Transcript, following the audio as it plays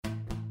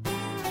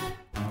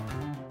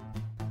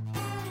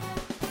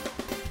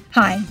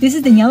Hi, this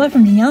is Daniela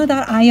from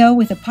Daniela.io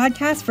with a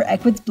podcast for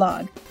Ecwid's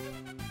blog.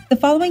 The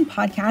following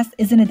podcast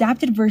is an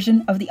adapted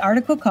version of the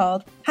article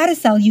called How to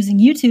Sell Using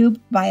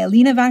YouTube by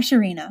Alina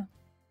Vasharina.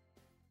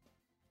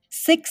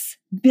 6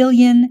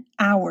 billion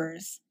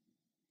hours.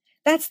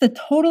 That's the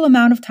total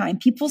amount of time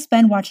people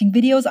spend watching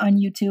videos on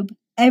YouTube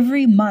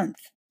every month.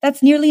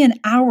 That's nearly an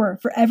hour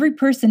for every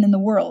person in the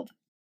world.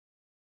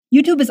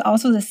 YouTube is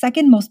also the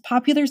second most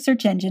popular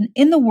search engine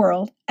in the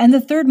world and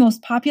the third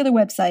most popular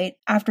website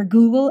after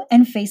Google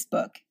and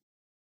Facebook.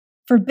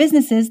 For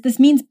businesses, this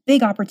means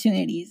big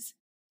opportunities.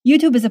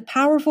 YouTube is a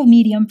powerful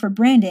medium for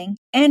branding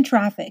and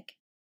traffic.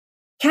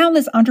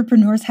 Countless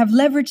entrepreneurs have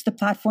leveraged the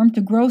platform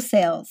to grow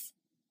sales.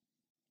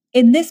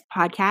 In this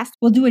podcast,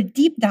 we'll do a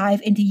deep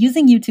dive into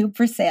using YouTube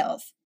for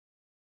sales.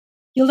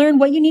 You'll learn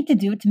what you need to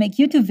do to make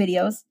YouTube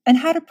videos and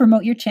how to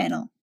promote your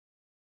channel.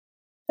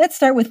 Let's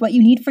start with what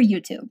you need for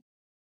YouTube.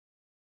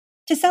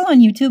 To sell on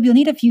YouTube, you'll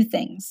need a few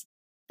things.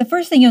 The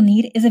first thing you'll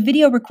need is a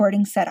video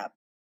recording setup.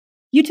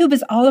 YouTube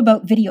is all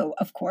about video,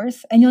 of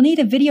course, and you'll need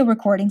a video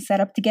recording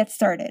setup to get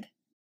started.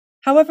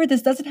 However,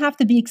 this doesn't have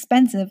to be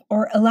expensive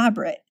or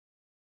elaborate.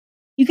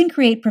 You can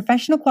create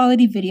professional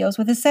quality videos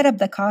with a setup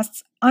that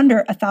costs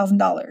under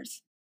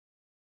 $1,000.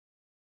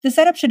 The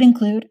setup should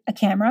include a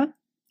camera,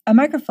 a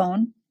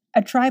microphone,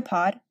 a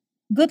tripod,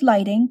 good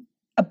lighting,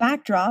 a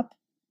backdrop,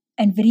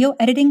 and video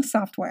editing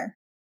software.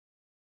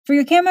 For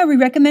your camera, we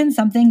recommend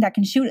something that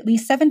can shoot at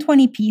least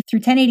 720p through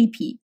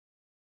 1080p.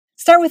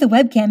 Start with a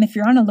webcam if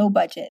you're on a low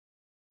budget.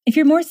 If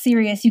you're more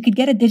serious, you could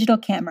get a digital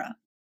camera.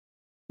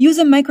 Use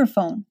a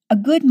microphone. A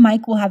good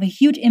mic will have a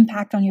huge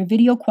impact on your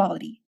video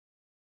quality.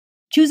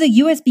 Choose a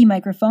USB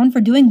microphone for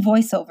doing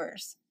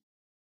voiceovers.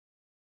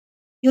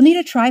 You'll need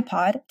a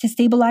tripod to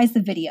stabilize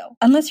the video,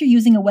 unless you're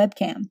using a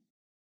webcam.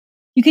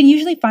 You can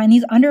usually find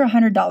these under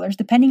 $100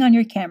 depending on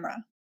your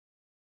camera.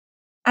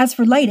 As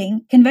for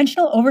lighting,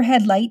 conventional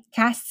overhead light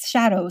casts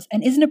shadows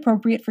and isn't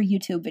appropriate for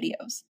YouTube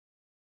videos.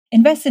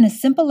 Invest in a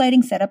simple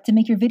lighting setup to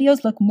make your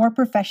videos look more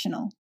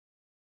professional.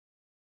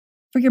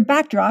 For your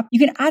backdrop, you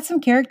can add some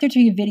character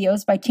to your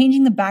videos by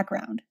changing the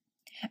background.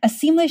 A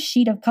seamless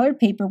sheet of colored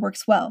paper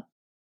works well.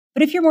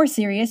 But if you're more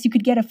serious, you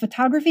could get a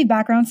photography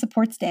background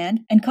support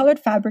stand and colored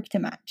fabric to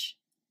match.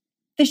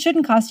 This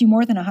shouldn't cost you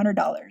more than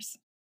 $100.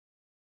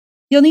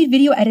 You'll need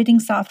video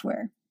editing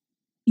software.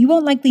 You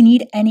won't likely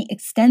need any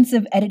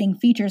extensive editing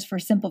features for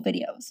simple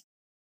videos.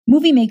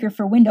 Movie Maker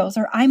for Windows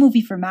or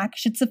iMovie for Mac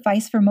should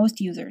suffice for most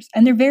users,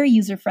 and they're very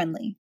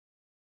user-friendly.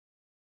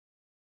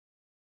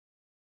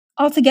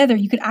 Altogether,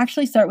 you could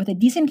actually start with a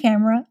decent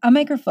camera, a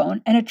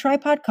microphone, and a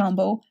tripod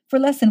combo for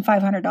less than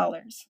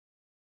 $500.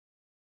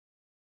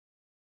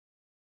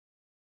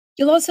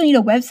 You'll also need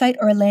a website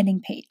or a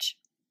landing page.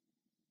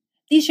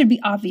 These should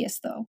be obvious,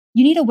 though.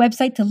 You need a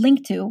website to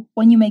link to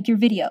when you make your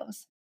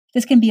videos.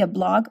 This can be a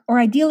blog or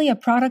ideally a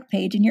product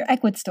page in your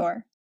Ecwid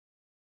store.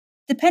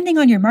 Depending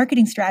on your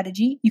marketing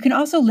strategy, you can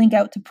also link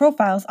out to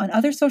profiles on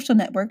other social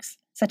networks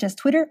such as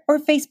Twitter or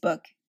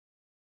Facebook.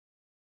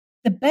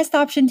 The best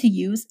option to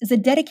use is a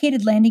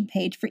dedicated landing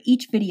page for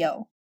each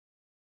video.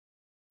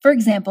 For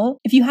example,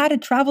 if you had a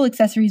travel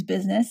accessories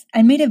business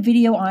and made a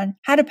video on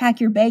how to pack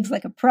your bags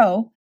like a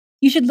pro,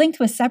 you should link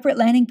to a separate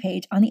landing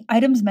page on the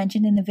items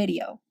mentioned in the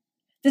video.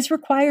 This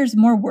requires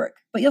more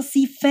work, but you'll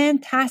see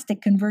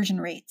fantastic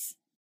conversion rates.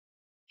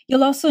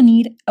 You'll also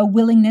need a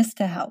willingness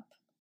to help.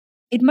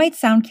 It might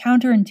sound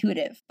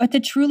counterintuitive, but to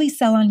truly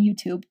sell on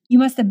YouTube, you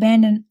must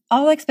abandon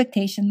all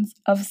expectations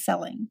of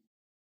selling.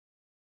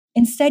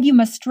 Instead, you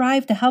must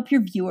strive to help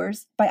your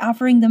viewers by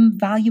offering them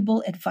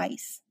valuable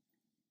advice.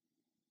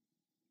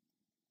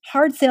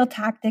 Hard sale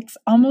tactics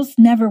almost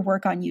never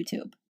work on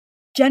YouTube.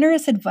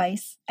 Generous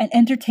advice and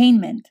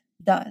entertainment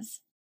does.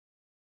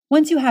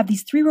 Once you have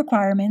these 3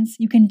 requirements,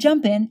 you can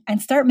jump in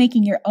and start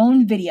making your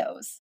own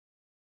videos.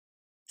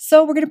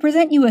 So we're going to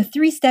present you a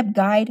 3-step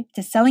guide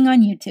to selling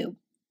on YouTube.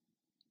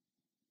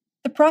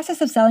 The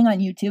process of selling on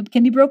YouTube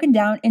can be broken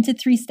down into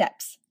 3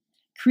 steps: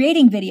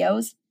 creating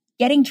videos,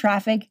 getting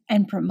traffic,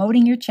 and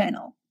promoting your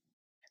channel.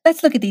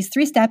 Let's look at these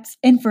 3 steps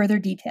in further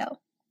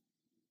detail.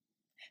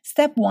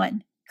 Step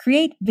 1.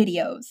 Create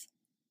videos.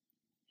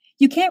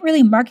 You can't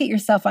really market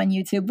yourself on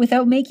YouTube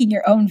without making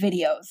your own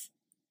videos.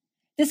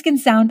 This can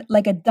sound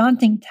like a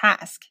daunting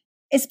task,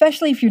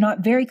 especially if you're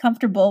not very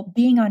comfortable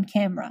being on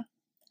camera.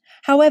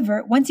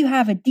 However, once you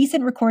have a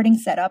decent recording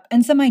setup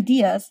and some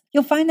ideas,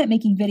 you'll find that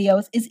making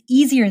videos is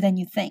easier than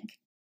you think.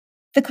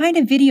 The kind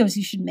of videos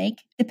you should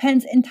make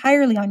depends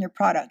entirely on your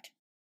product.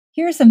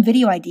 Here are some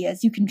video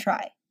ideas you can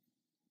try.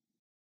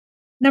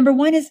 Number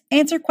 1 is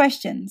answer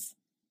questions.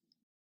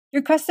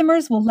 Your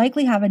customers will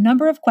likely have a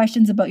number of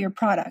questions about your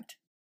product,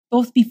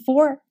 both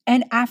before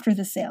and after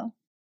the sale.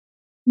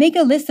 Make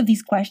a list of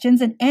these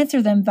questions and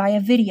answer them via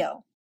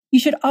video. You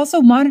should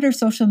also monitor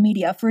social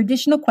media for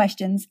additional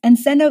questions and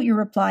send out your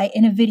reply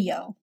in a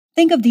video.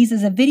 Think of these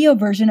as a video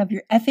version of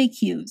your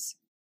FAQs.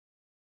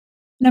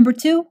 Number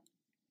 2,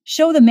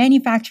 show the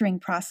manufacturing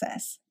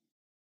process.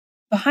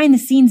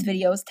 Behind-the-scenes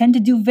videos tend to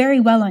do very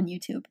well on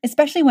YouTube,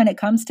 especially when it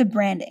comes to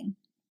branding.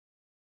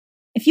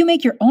 If you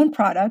make your own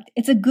product,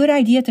 it's a good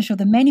idea to show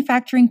the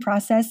manufacturing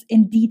process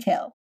in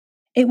detail.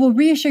 It will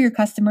reassure your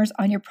customers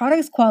on your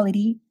product's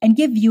quality and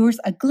give viewers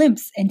a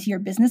glimpse into your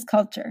business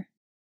culture.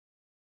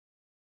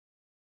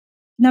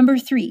 Number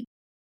 3,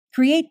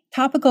 create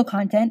topical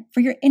content for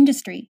your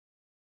industry.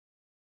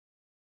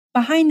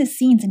 Behind the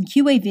scenes and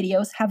QA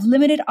videos have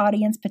limited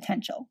audience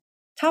potential.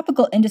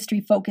 Topical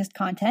industry-focused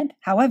content,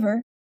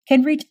 however,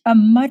 can reach a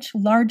much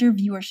larger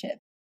viewership.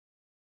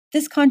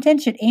 This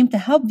content should aim to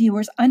help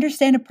viewers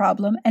understand a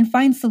problem and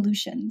find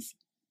solutions.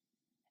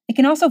 It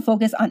can also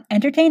focus on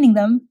entertaining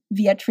them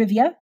via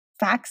trivia,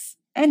 facts,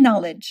 and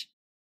knowledge.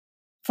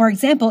 For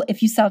example,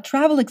 if you sell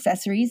travel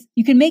accessories,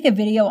 you can make a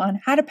video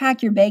on how to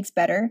pack your bags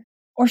better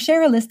or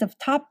share a list of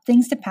top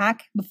things to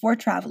pack before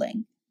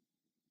traveling.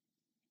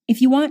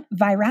 If you want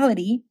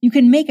virality, you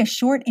can make a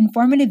short,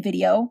 informative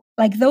video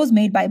like those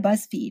made by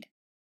BuzzFeed.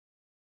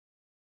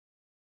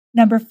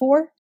 Number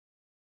 4,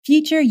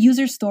 feature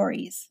user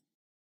stories.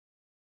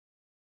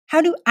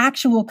 How do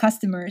actual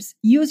customers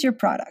use your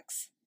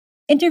products?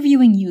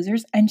 Interviewing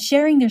users and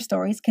sharing their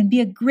stories can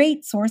be a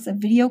great source of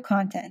video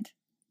content.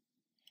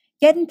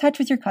 Get in touch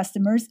with your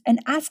customers and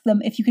ask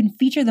them if you can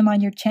feature them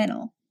on your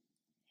channel.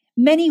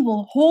 Many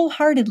will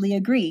wholeheartedly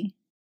agree,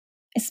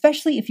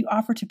 especially if you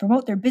offer to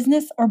promote their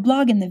business or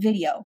blog in the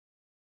video.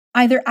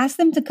 Either ask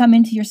them to come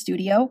into your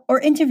studio or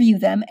interview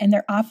them in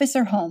their office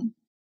or home.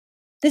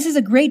 This is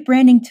a great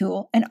branding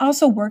tool and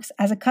also works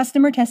as a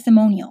customer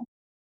testimonial.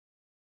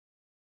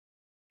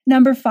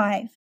 Number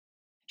 5,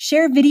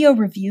 share video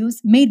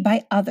reviews made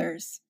by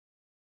others.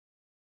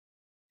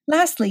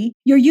 Lastly,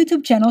 your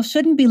YouTube channel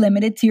shouldn't be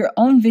limited to your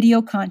own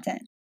video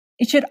content.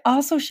 It should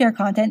also share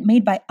content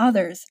made by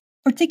others,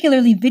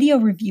 particularly video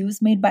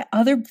reviews made by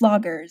other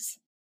bloggers.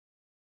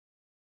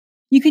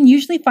 You can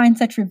usually find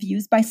such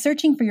reviews by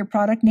searching for your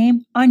product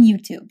name on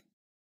YouTube.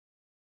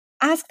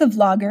 Ask the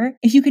vlogger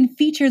if you can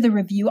feature the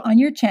review on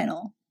your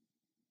channel.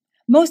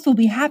 Most will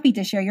be happy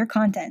to share your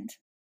content.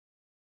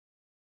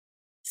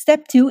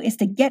 Step 2 is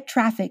to get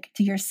traffic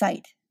to your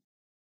site.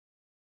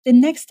 The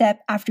next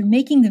step after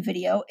making the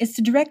video is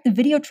to direct the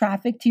video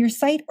traffic to your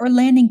site or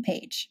landing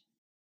page.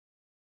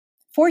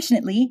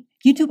 Fortunately,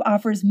 YouTube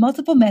offers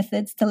multiple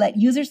methods to let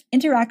users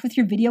interact with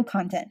your video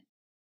content.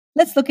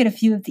 Let's look at a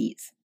few of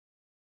these.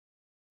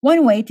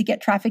 One way to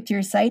get traffic to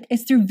your site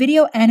is through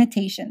video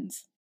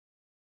annotations.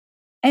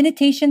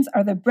 Annotations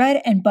are the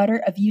bread and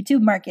butter of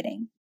YouTube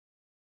marketing.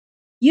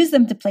 Use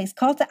them to place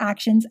call to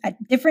actions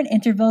at different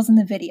intervals in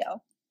the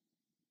video.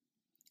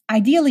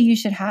 Ideally, you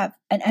should have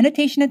an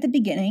annotation at the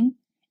beginning,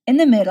 in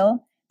the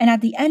middle, and at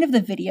the end of the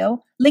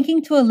video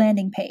linking to a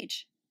landing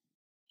page.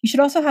 You should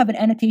also have an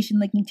annotation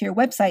linking to your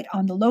website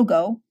on the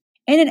logo,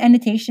 and an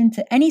annotation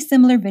to any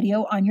similar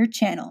video on your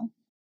channel.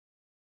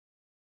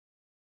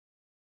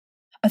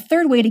 A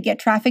third way to get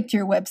traffic to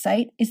your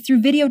website is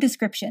through video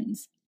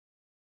descriptions.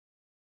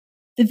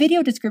 The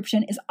video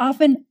description is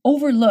often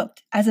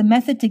overlooked as a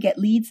method to get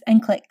leads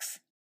and clicks.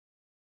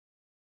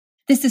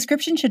 This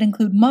description should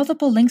include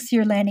multiple links to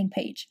your landing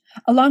page,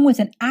 along with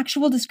an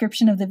actual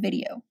description of the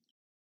video.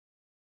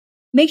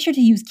 Make sure to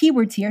use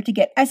keywords here to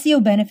get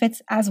SEO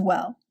benefits as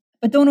well,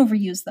 but don't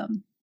overuse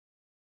them.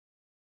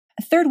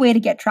 A third way to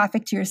get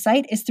traffic to your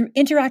site is through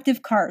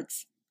interactive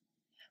cards.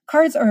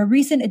 Cards are a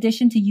recent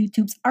addition to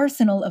YouTube's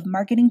arsenal of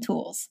marketing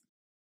tools.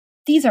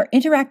 These are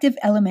interactive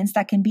elements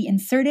that can be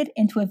inserted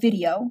into a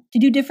video to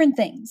do different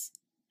things.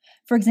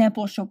 For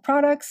example, show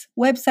products,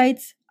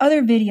 websites,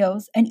 other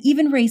videos, and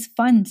even raise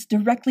funds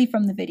directly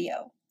from the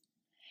video.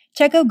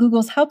 Check out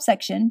Google's help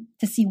section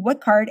to see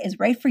what card is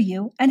right for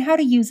you and how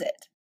to use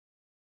it.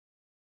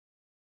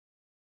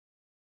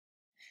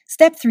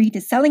 Step 3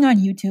 to selling on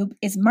YouTube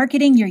is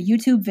marketing your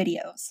YouTube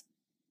videos.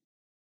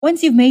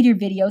 Once you've made your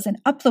videos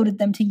and uploaded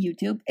them to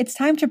YouTube, it's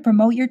time to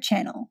promote your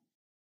channel.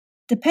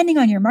 Depending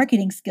on your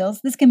marketing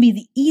skills, this can be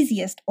the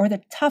easiest or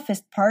the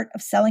toughest part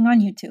of selling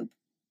on YouTube.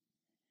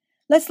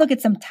 Let's look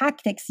at some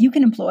tactics you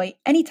can employ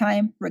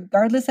anytime,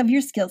 regardless of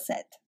your skill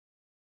set.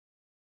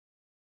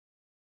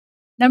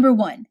 Number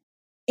 1,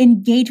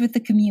 engage with the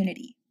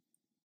community.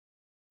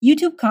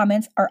 YouTube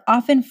comments are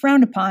often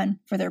frowned upon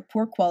for their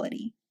poor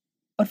quality,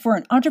 but for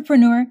an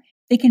entrepreneur,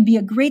 they can be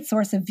a great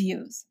source of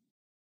views.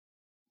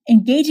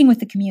 Engaging with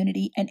the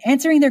community and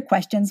answering their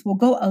questions will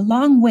go a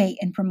long way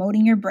in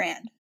promoting your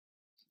brand.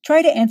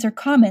 Try to answer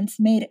comments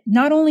made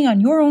not only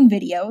on your own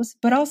videos,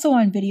 but also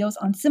on videos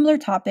on similar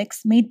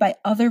topics made by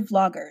other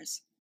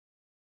vloggers.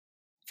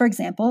 For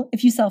example,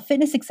 if you sell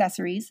fitness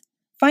accessories,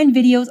 find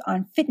videos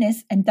on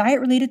fitness and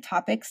diet-related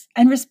topics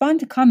and respond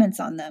to comments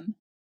on them.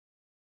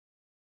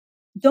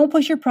 Don't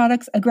push your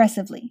products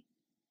aggressively.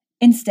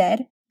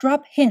 Instead,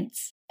 drop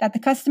hints that the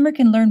customer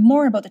can learn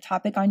more about the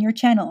topic on your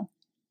channel.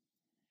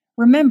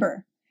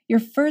 Remember, your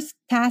first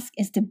task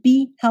is to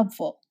be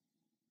helpful.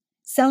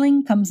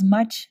 Selling comes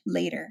much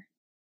later.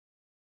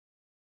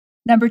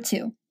 Number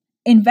 2,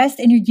 invest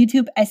in your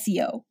YouTube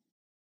SEO.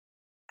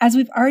 As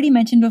we've already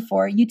mentioned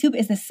before, YouTube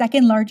is the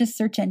second largest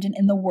search engine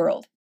in the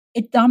world.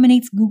 It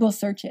dominates Google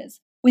searches,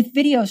 with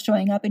videos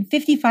showing up in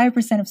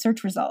 55% of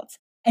search results,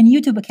 and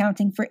YouTube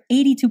accounting for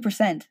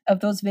 82% of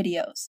those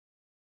videos.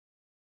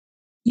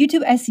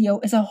 YouTube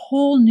SEO is a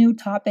whole new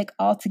topic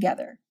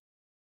altogether.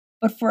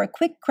 But for a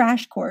quick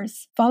crash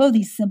course, follow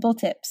these simple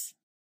tips.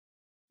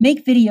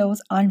 Make videos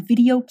on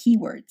video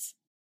keywords.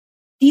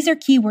 These are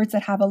keywords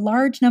that have a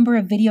large number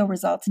of video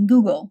results in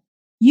Google.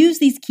 Use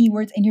these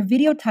keywords in your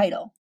video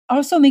title.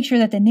 Also make sure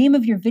that the name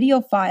of your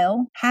video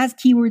file has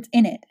keywords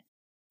in it.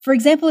 For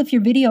example, if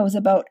your video is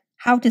about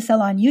how to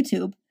sell on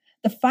YouTube,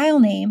 the file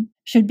name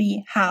should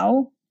be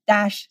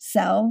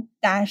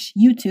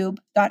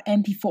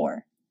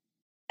how-sell-youtube.mp4.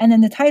 And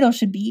then the title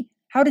should be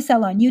How to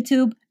Sell on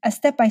YouTube, a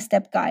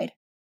Step-by-Step Guide.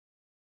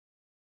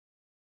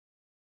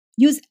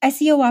 Use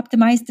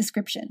SEO-optimized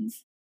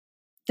descriptions.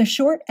 The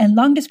short and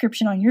long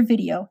description on your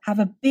video have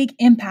a big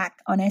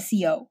impact on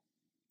SEO.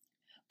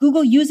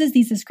 Google uses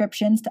these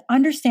descriptions to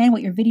understand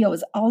what your video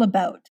is all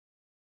about.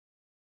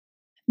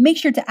 Make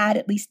sure to add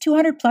at least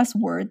 200 plus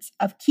words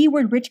of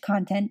keyword-rich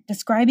content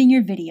describing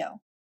your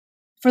video.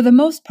 For the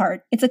most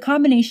part, it's a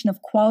combination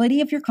of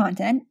quality of your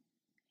content,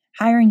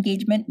 higher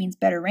engagement means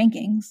better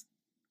rankings,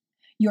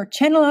 your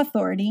channel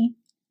authority,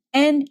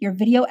 and your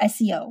video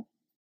SEO.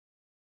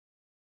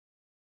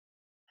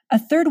 A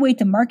third way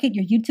to market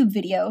your YouTube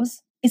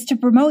videos is to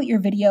promote your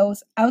videos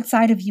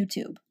outside of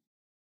YouTube.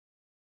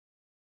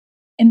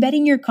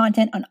 Embedding your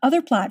content on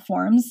other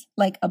platforms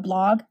like a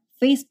blog,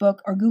 Facebook,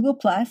 or Google+,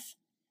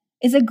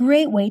 is a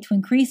great way to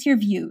increase your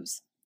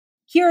views.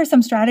 Here are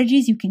some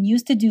strategies you can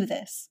use to do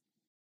this.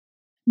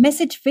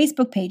 Message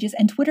Facebook pages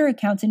and Twitter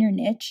accounts in your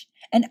niche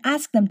and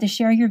ask them to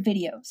share your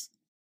videos.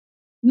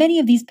 Many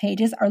of these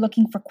pages are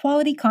looking for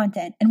quality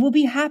content and will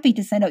be happy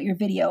to send out your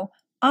video,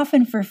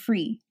 often for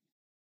free.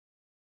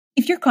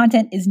 If your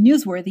content is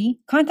newsworthy,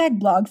 contact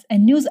blogs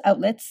and news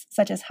outlets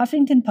such as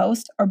Huffington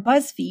Post or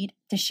BuzzFeed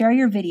to share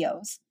your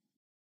videos.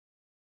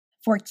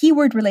 For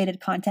keyword-related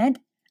content,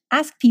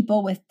 ask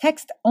people with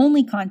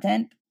text-only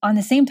content on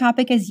the same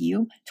topic as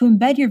you to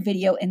embed your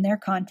video in their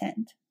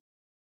content.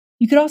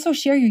 You could also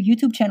share your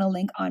YouTube channel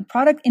link on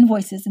product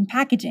invoices and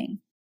packaging.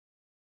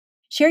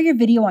 Share your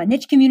video on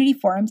niche community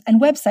forums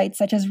and websites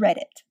such as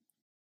Reddit.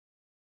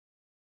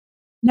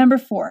 Number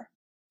 4,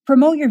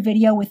 promote your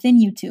video within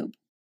YouTube.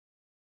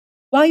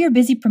 While you're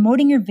busy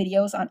promoting your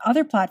videos on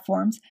other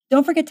platforms,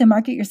 don't forget to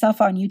market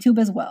yourself on YouTube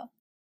as well.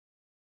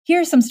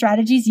 Here are some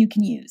strategies you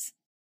can use.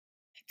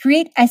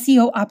 Create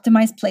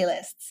SEO-optimized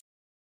playlists.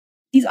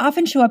 These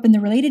often show up in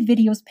the related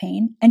videos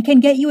pane and can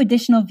get you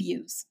additional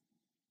views.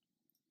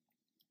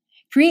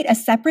 Create a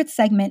separate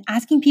segment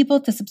asking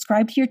people to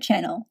subscribe to your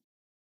channel.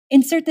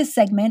 Insert this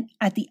segment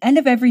at the end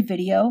of every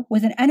video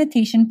with an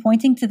annotation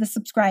pointing to the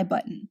subscribe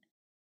button.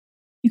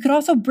 You could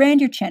also brand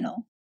your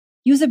channel.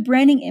 Use a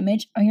branding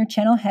image on your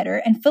channel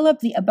header and fill up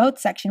the About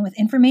section with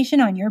information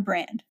on your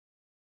brand.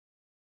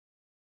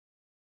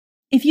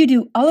 If you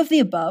do all of the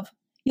above,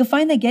 you'll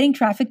find that getting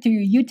traffic to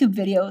your YouTube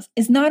videos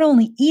is not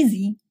only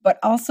easy, but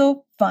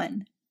also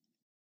fun.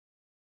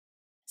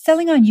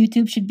 Selling on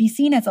YouTube should be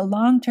seen as a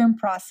long-term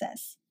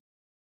process.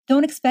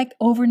 Don't expect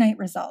overnight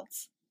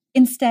results.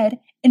 Instead,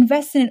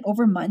 invest in it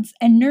over months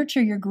and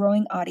nurture your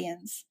growing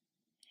audience.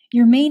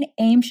 Your main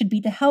aim should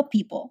be to help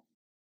people.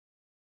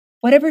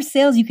 Whatever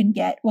sales you can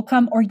get will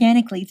come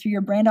organically through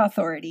your brand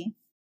authority.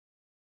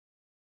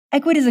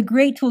 Ecwid is a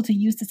great tool to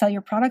use to sell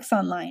your products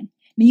online,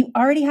 may you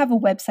already have a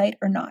website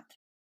or not.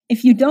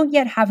 If you don't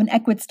yet have an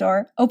Ecwid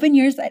store, open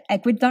yours at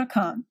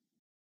ecwid.com.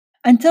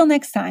 Until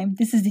next time,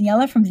 this is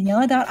Daniela from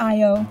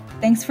Daniela.io.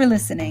 Thanks for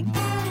listening.